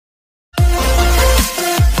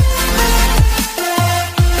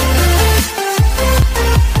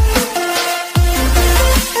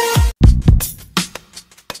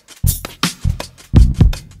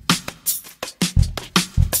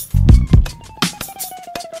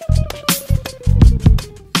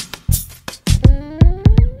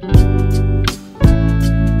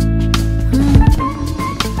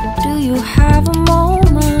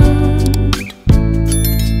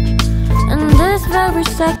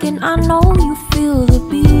and I know you feel the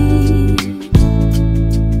beat.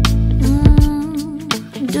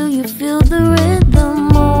 Do you feel the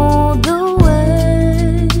rhythm all the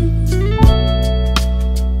way?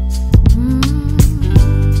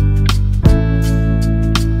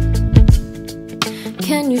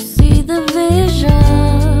 Can you see the vision?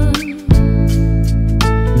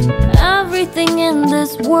 Everything in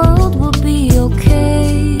this world will be okay.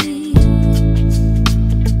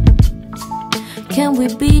 Can we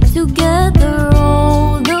be together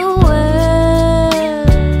all the way?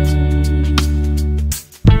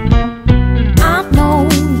 I know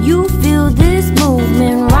you feel this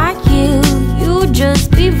movement right here. You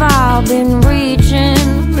just be vibing,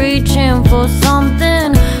 reaching for something